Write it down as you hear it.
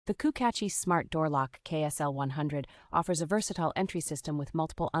The Kucacci Smart Door Lock KSL-100 offers a versatile entry system with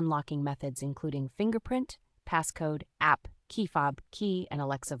multiple unlocking methods including fingerprint, passcode, app, key fob, key, and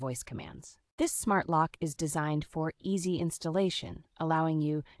Alexa voice commands. This smart lock is designed for easy installation, allowing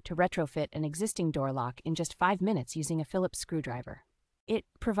you to retrofit an existing door lock in just 5 minutes using a Phillips screwdriver. It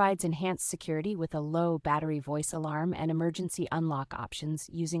provides enhanced security with a low battery voice alarm and emergency unlock options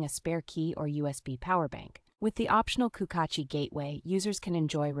using a spare key or USB power bank. With the optional Kucacci Gateway, users can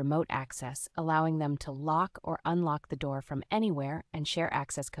enjoy remote access, allowing them to lock or unlock the door from anywhere and share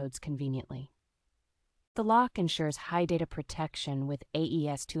access codes conveniently. The lock ensures high data protection with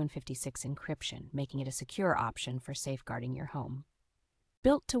AES 256 encryption, making it a secure option for safeguarding your home.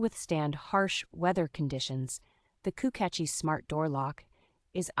 Built to withstand harsh weather conditions, the Kucacci Smart Door Lock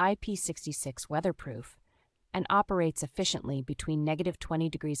is IP66 weatherproof and operates efficiently between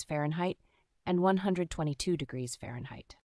 -20 degrees Fahrenheit and 122 degrees Fahrenheit.